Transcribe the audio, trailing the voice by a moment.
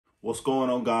What's going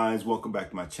on, guys? Welcome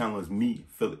back to my channel. It's me,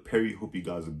 Philip Perry. Hope you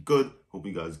guys are good. Hope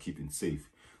you guys are keeping safe.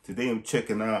 Today I'm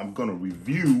gonna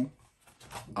review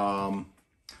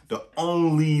the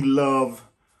Only Love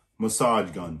massage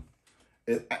gun.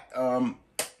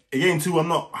 Again too, I'm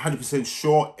not 100%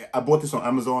 sure. I bought this on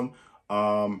Amazon.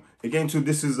 Again too,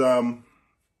 this is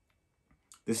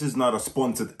not a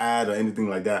sponsored ad or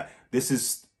anything like that. This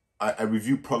is I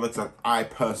review products that I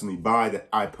personally buy, that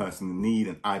I personally need,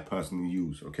 and I personally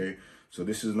use, okay? So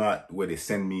this is not where they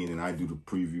send me and I do the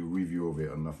review of it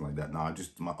or nothing like that. Nah,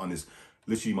 just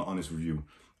literally my honest review.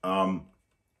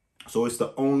 So it's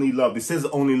the Only Love. It says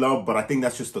Only Love, but I think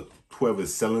that's just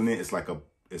whoever's selling it. It's like a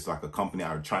company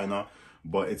out of China,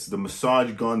 but it's the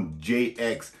massage gun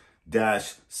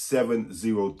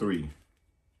JX-703.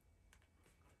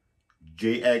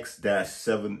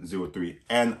 JX-703,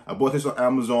 and I bought this on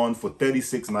Amazon for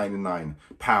 £36.99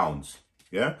 pounds.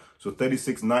 Yeah, so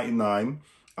 £36.99.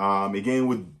 Again,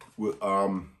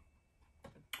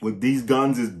 with these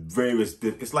guns is various.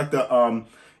 It's like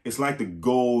the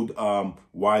gold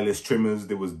wireless trimmers.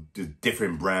 There was just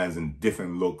different brands and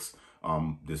different looks.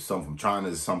 There's some from China,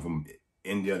 there's some from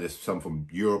India, there's some from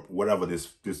Europe, whatever. They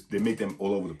make them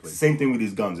all over the place. Same thing with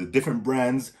these guns. There's different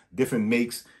brands, different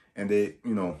makes, and they,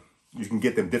 you can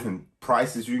get them different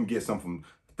prices. You can get some from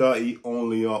 30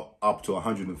 only up to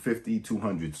 150,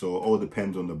 200. So it all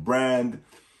depends on the brand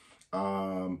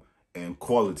and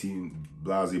quality,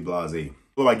 blase.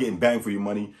 All about getting bang for your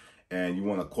money, and you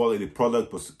want a quality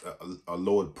product but a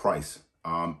lowered price.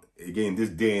 Again, this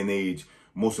day and age,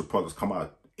 most of the products come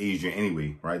out Asia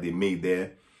anyway, right? They're made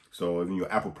there. So even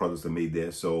your Apple products are made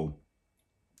there. So,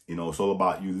 it's all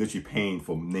about you literally paying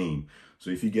for name. So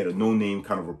if you get a no-name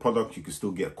kind of a product, you can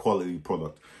still get a quality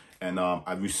product. And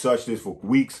I researched this for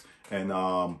weeks, and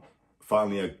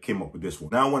finally I came up with this one.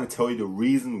 Now I want to tell you the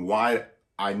reason why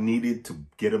I needed to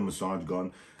get a massage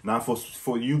gun. Now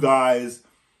for you guys,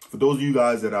 for those of you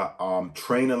guys that are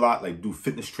train a lot, like do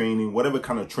fitness training, whatever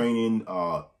kind of training,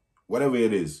 whatever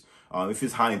it is, if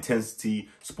it's high intensity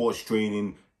sports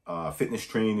training, fitness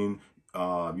training,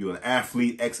 you're an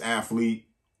athlete, ex-athlete,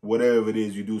 whatever it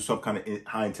is, you do some kind of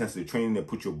high intensity training that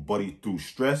puts your body through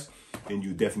stress, then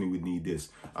you definitely would need this.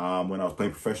 When I was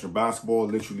playing professional basketball,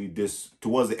 literally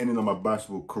towards the end of my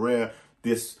basketball career,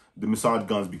 the massage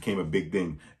guns became a big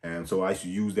thing. And so I used to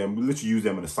use them, literally use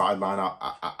them on the sideline.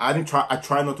 I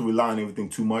try not to rely on everything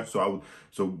too much. So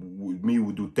we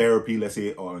would do therapy, let's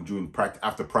say,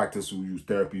 after practice, we use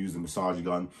therapy, use the massage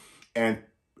gun, and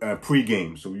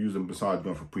pre-game. So we use a massage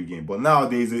gun for pre-game. But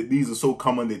nowadays, these are so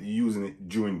common that you're using it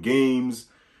during games,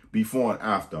 before and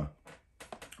after.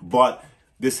 But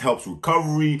this helps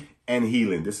recovery and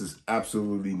healing. This is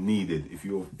absolutely needed. If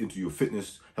you're into your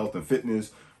health and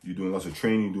fitness, you're doing lots of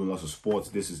training, doing lots of sports,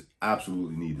 this is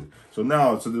absolutely needed. So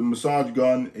the massage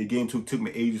gun, again, took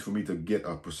me ages for me to get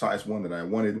a precise one that I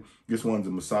wanted. This one's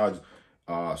a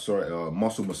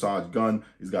muscle massage gun.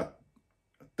 It's got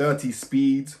 30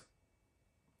 speeds.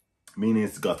 Meaning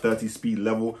it's got 30 speed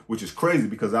level, which is crazy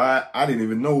because I didn't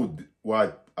even know why.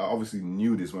 I obviously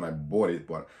knew this when I bought it,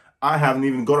 but I haven't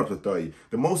even got up to 30.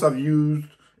 The most I've used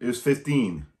is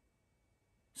 15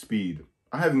 speed.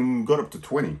 I haven't even got up to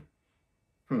 20.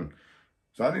 So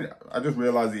I just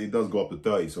realized that it does go up to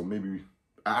 30. So maybe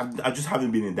I just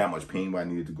haven't been in that much pain where I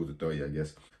needed to go to 30, I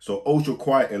guess. So ultra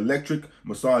quiet electric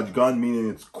massage gun, meaning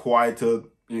it's quieter.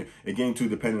 Again, too,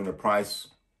 depending on the price,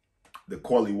 the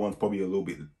quality one's probably a little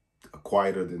bit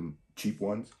quieter than cheap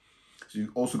ones. So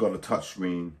you also got a touch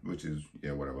screen, which is,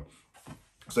 yeah, whatever.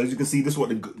 So as you can see, this is what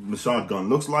the massage gun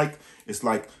looks like. It's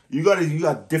like you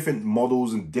got different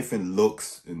models and different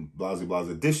looks and blah blah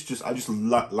blah. I just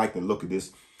like the look of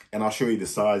this, and I'll show you the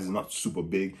size. It's not super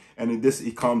big, and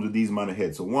it comes with these amount of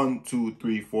heads. So 1, 2,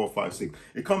 3, 4, 5, 6.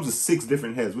 It comes with 6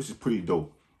 different heads, which is pretty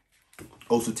dope.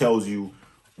 Also tells you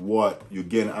what you're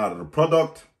getting out of the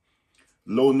product.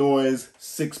 Low noise,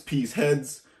 6-piece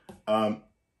heads.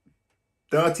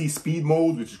 30 speed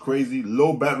modes, which is crazy.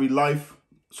 Long battery life,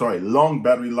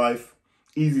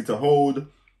 easy to hold.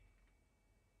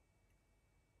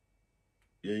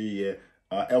 Yeah.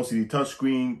 LCD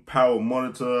touchscreen, power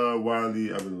monitor,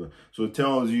 wireless, everywhere. So it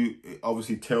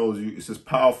obviously tells you, it says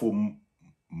powerful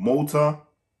motor,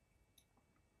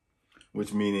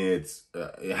 which means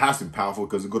it has to be powerful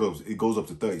because it goes up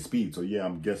to 30 speed. So yeah,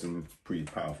 I'm guessing it's pretty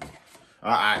powerful.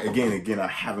 Again, I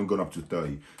haven't gone up to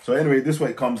 30. So anyway, this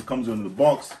way it comes in the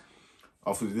box.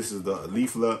 Obviously, this is the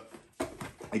leaflet.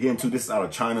 Again, too, this is out of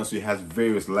China, so it has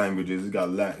various languages. It's got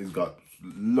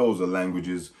loads of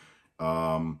languages.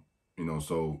 You know,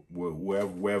 so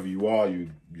wherever you are, you're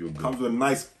good. Comes with a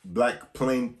nice black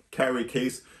plain carry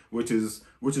case, which is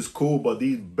cool. But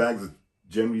these bags are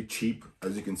generally cheap,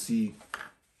 as you can see.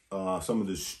 Some of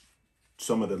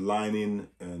the lining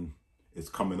and it's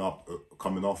coming off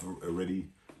already.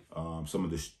 Some of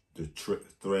the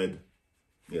thread.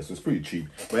 Yeah, so it's pretty cheap.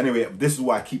 But anyway, this is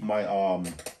where I keep my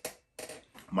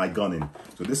my gun in.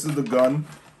 So this is the gun.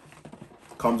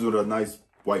 Comes with a nice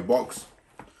white box.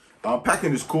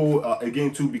 Packing is cool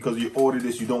again too, because you order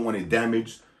this, you don't want it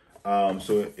damaged.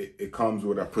 So it comes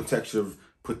with a protective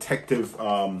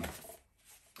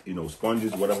you know,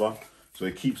 sponges, whatever. So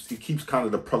it keeps kind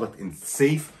of the product in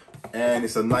safe, and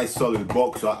it's a nice solid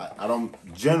box. So I don't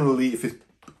generally, if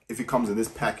it comes in this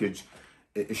package,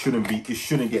 it shouldn't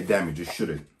get damaged. It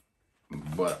shouldn't.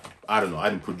 But I don't know. I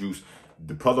didn't produce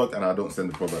the product and I don't send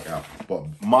the product out. But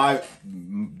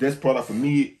this product for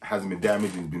me hasn't been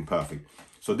damaged and it's been perfect.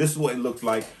 So this is what it looks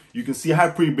like. You can see I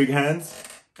have pretty big hands.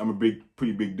 I'm a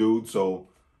pretty big dude. So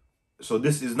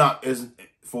this is not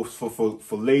for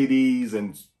ladies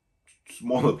and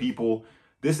smaller people.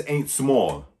 This ain't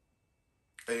small.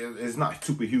 It's not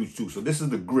super huge too. So this is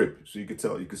the grip. So you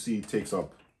can see it takes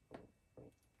up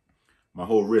my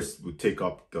whole wrist, would take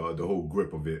up the whole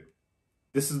grip of it.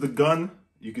 This is the gun.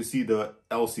 You can see the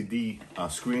LCD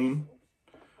screen.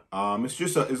 It's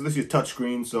literally a touch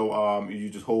screen. So you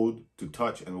just hold to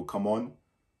touch and it will come on.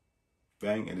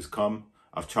 Bang, and it's come.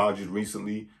 I've charged it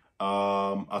recently.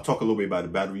 I'll talk a little bit about the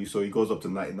battery. So it goes up to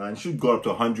 99. Should go up to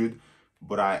 100,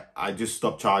 but I just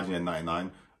stopped charging at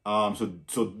 99.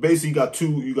 So basically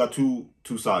you got two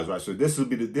sides, right? So this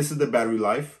is the battery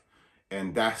life,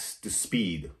 and that's the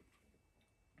speed.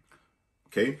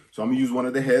 Okay, so I'm gonna use one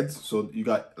of the heads. So you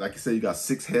got, like I said, you got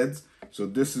 6 heads. So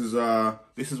this is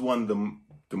one of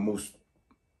the most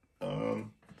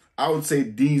I would say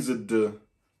these are the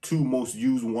 2 most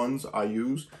used ones I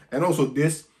use. And also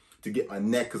this to get my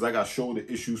neck, because I got shoulder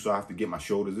issues, so I have to get my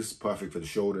shoulders. This is perfect for the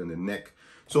shoulder and the neck.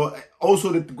 So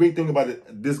also the great thing about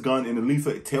this gun in the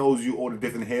leaflet, it tells you all the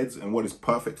different heads and what it's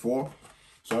perfect for.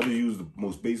 So I just use the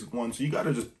most basic one. So you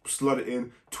gotta just slot it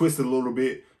in, twist it a little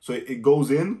bit so it goes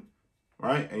in,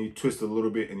 right? And you twist it a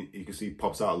little bit and you can see it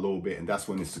pops out a little bit, and that's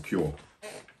when it's secure.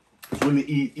 It's really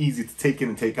easy to take in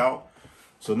and take out.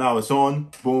 So now it's on,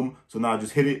 boom. So now I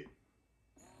just hit it,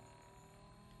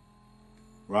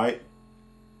 right?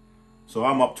 So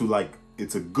I'm up to, like,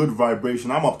 it's a good vibration.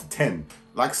 I'm up to 10.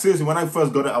 Like seriously, when I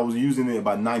first got it, I was using it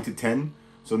about 9 to 10.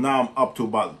 So now I'm up to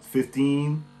about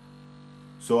 15.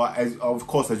 So of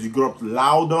course, as you go up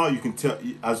louder, you can tell,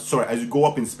 as you go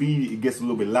up in speed, it gets a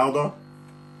little bit louder.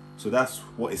 So that's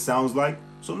what it sounds like.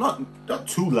 So not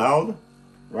too loud,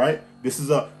 right? This is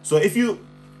so if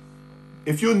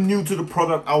you're new to the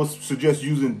product, I would suggest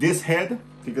using this head,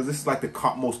 because this is like the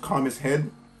most calmest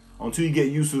head. Until you get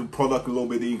used to the product a little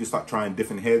bit, then you can start trying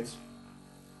different heads.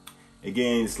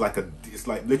 Again, it's like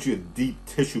literally a deep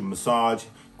tissue massage.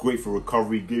 Great for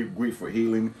recovery, great for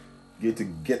healing. Get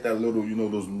that little, you know,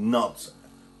 those nuts.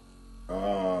 You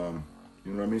know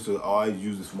what I mean? So I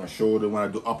use this for my shoulder when I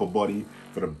do upper body,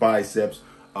 for the biceps.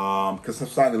 Because I'm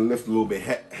starting to lift a little bit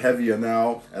heavier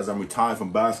now as I'm retired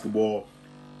from basketball.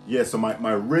 Yeah, so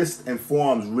my wrist and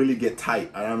forearms really get tight.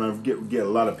 I don't know, get a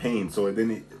lot of pain. So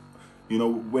then you know,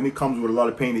 when it comes with a lot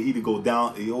of pain, it either goes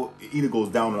down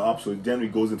or up. So it generally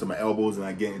goes into my elbows, and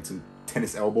I get into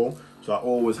tennis elbow. So I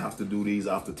always have to do these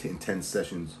after 10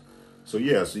 sessions. So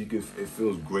yeah, so it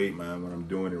feels great, man, when I'm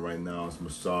doing it right now. It's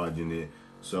massaging it.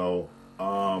 So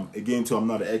again, too, I'm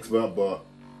not an expert, but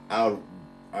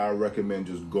I recommend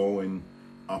just going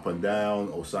up and down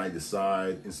or side to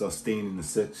side instead of staying in the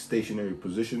stationary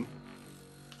position.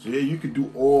 So yeah, you could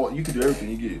do everything.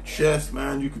 You get your chest,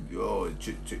 man. You could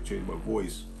change my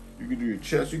voice. You could do your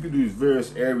chest. You could do these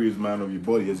various areas, man, of your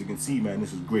body. As you can see, man,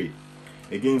 this is great.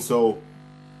 Again, so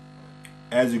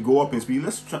as you go up in speed,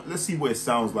 let's see what it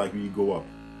sounds like when you go up.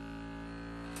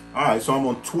 All right, so I'm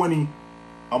on 20.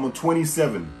 I'm on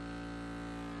 27.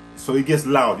 So it gets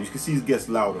louder. You can see it gets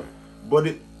louder, but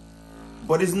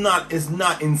it's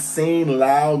not insane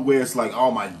loud where it's like,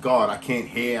 oh my God, I can't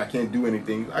hear, I can't do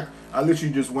anything. I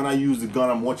literally just, when I use the gun,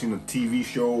 I'm watching a TV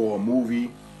show or a movie,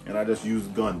 and I just use the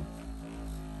gun.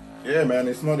 Yeah, man,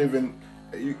 it's not even,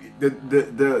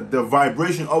 the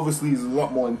vibration obviously is a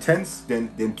lot more intense than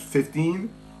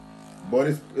 15, but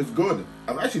it's good.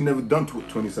 I've actually never done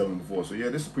 27 before, so yeah,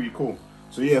 this is pretty cool.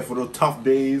 So yeah, for the tough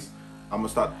days, I'm gonna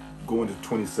start going to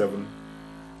 27.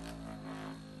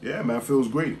 Yeah, man, feels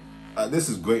great. This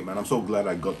is great, man. I'm so glad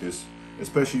I got this,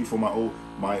 especially for my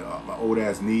old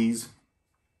ass knees.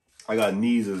 I got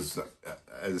knees as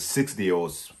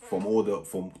 60-year-olds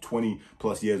from 20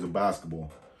 plus years of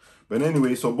basketball. But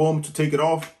anyway, so boom, to take it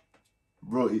off,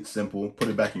 really simple. Put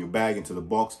it back in your bag, into the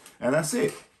box, and that's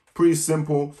it. Pretty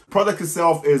simple. Product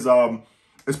itself is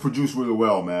it's produced really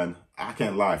well, man. I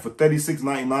can't lie. For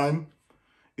 $36.99,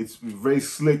 it's very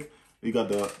slick. You got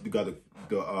the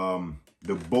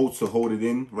bolts to hold it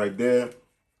in right there.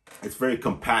 It's very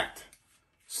compact,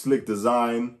 slick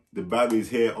design. The battery is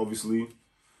here, obviously.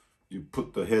 You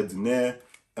put the heads in there.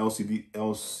 LCD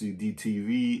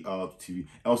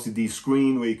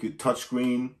screen where you could touch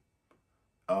screen.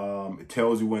 It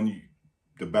tells you when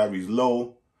the battery's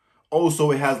low.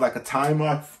 Also, it has like a timer.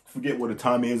 I forget what the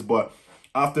timer is, but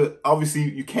after, obviously,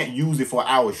 you can't use it for an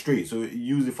hour straight. So you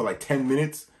use it for like 10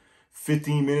 minutes,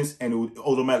 15 minutes, and it would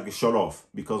automatically shut off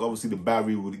because obviously the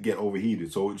battery would get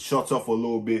overheated. So it shuts off for a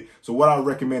little bit. So what I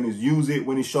recommend is use it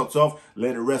when it shuts off,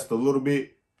 let it rest a little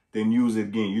bit, then use it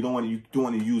again. You don't want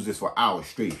to use this for hours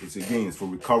straight. It's for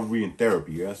recovery and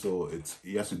therapy. Yeah, so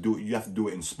you have to do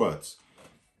it in spurts.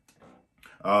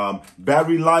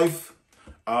 Battery life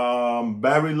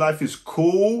is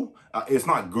cool. It's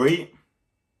not great.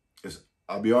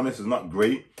 I'll be honest, it's not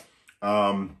great.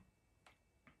 I'm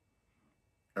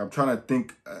trying to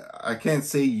think. I can't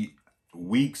say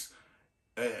weeks.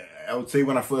 I would say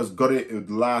when I first got it, it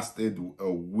lasted a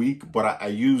week, but I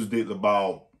used it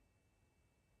about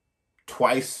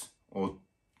twice a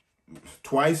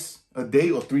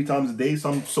day or 3 times a day.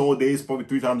 Some days probably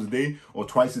 3 times a day or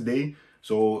twice a day.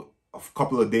 So a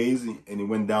couple of days, and it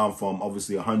went down from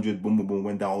obviously 100, boom, boom, boom,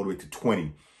 went down all the way to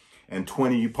 20. And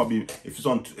 20, you probably, if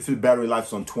the battery life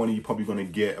is on 20, you're probably gonna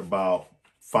get about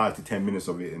 5 to 10 minutes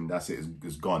of it, and that's it.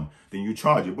 It's gone. Then you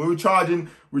charge it. But recharging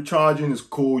is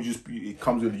cool. It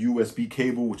comes with a USB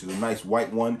cable, which is a nice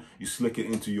white one. You slick it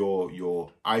into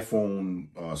your iPhone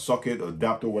socket or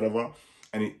adapter, whatever,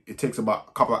 and it takes about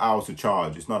a couple of hours to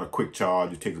charge. It's not a quick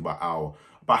charge. It takes about an hour,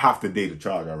 about half the day to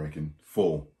charge, I reckon,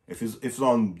 full. If it's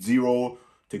on 0, it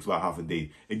takes about half a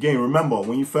day. Again, remember,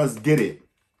 when you first get it,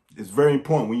 it's very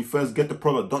important. When you first get the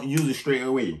product, don't use it straight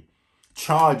away.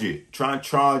 Charge it. Try and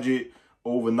charge it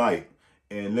overnight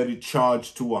and let it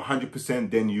charge to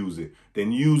 100%, then use it.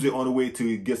 Then use it on the way till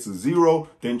it gets to 0,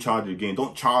 then charge it again.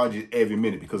 Don't charge it every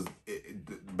minute because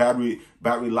the battery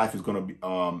life is gonna be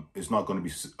it's not gonna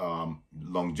be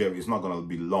longevity. It's not gonna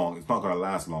be long. It's not gonna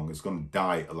last long. It's gonna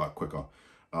die a lot quicker,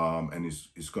 and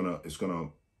it's gonna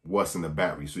worsen the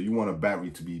battery. So you want a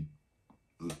battery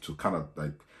to kind of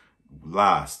like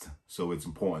last. So it's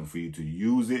important for you to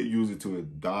use it till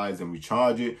it dies and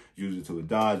recharge it, use it till it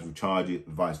dies, recharge it,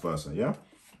 vice versa. Yeah.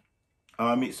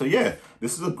 So yeah,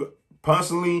 this is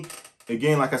personally,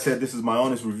 again, like I said, this is my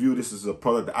honest review. This is a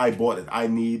product that I bought that I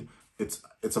need. It's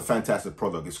a fantastic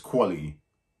product. It's quality.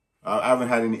 I haven't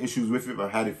had any issues with it.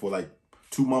 I've had it for like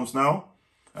 2 months now.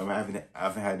 I haven't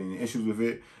had any issues with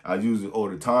it. I use it all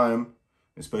the time,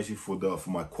 especially for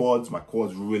my quads. My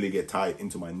quads really get tight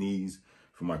into my knees.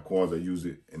 For my quads, I use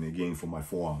it, and again for my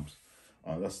forearms.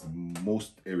 That's the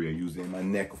most area I use it. In my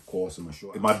neck, of course, and my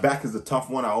shoulder. My back is a tough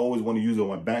one. I always want to use it on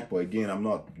my back, but again, I'm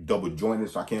not double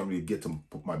jointed, so I can't really get to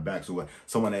put my back. So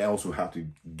someone else will have to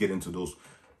get into those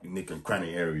nick and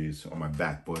cranny areas on my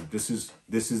back. But this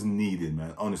is needed,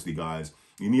 man. Honestly, guys,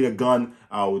 you need a gun.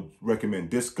 I would recommend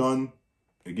this gun.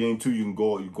 Again, too, you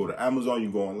go to Amazon,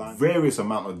 you go online. Various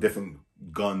amount of different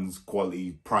guns,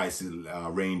 quality, prices,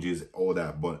 ranges, all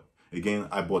that, but again,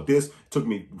 I bought this. It took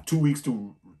me 2 weeks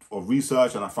of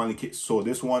research, and I finally saw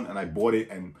this one, and I bought it,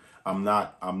 and I'm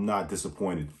not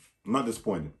disappointed. I'm not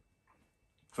disappointed.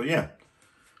 So yeah.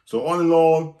 So all in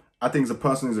all, I think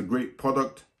it's a great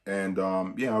product, and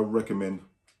yeah, I would recommend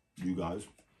you guys.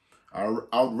 I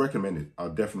would recommend it. I'll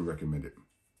definitely recommend it.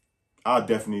 I'll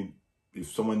definitely,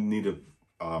 if someone needed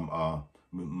a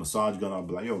massage gun, I'll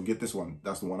be like, yo, get this one.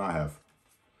 That's the one I have.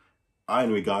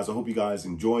 Anyway, guys, I hope you guys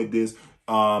enjoyed this.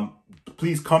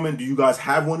 Please comment, do you guys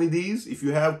have one of these? If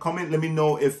you have, comment, let me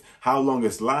know how long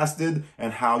it's lasted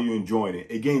and how you're enjoying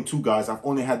it. Again, too, guys, I've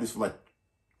only had this for like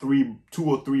 2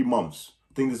 or 3 months.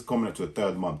 I think this is coming up to a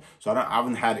 3rd month. So I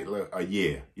haven't had it like a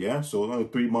year. Yeah, so it's only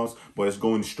 3 months, but it's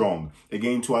going strong.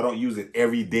 Again, too, I don't use it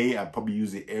every day. I probably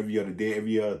use it every other day,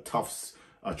 every tough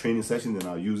training session. Then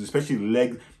I'll use it, especially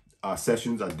leg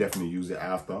sessions. I definitely use it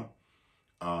after.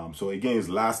 So again, it's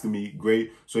lasting me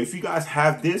great. So if you guys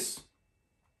have this,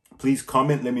 please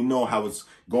comment. Let me know how it's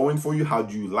going for you. How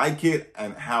do you like it?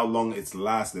 And how long it's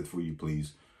lasted for you,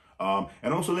 please.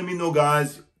 And also let me know,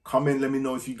 guys. Comment. Let me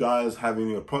know if you guys have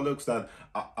any products that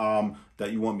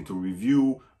you want me to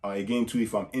review. Again, too,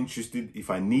 if I'm interested, if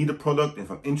I need a product,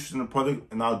 if I'm interested in a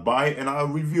product, and I'll buy it and I'll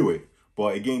review it.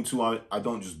 But again, too, I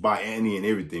don't just buy any and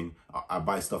everything. I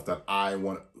buy stuff that I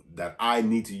want, that I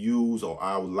need to use, or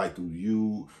I would like to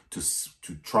use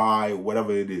to try,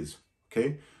 whatever it is.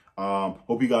 Okay.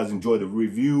 Hope you guys enjoy the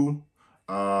review.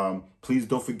 Please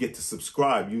don't forget to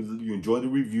subscribe. You enjoy the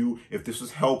review. If this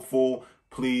was helpful,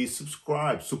 please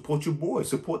subscribe. Support your boy.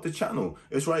 Support the channel.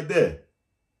 It's right there.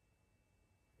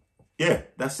 Yeah,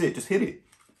 that's it. Just hit it.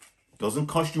 Doesn't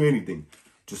cost you anything.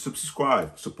 Just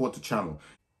subscribe. Support the channel.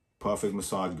 Perfect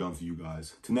massage gun for you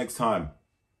guys. Till next time.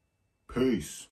 Peace.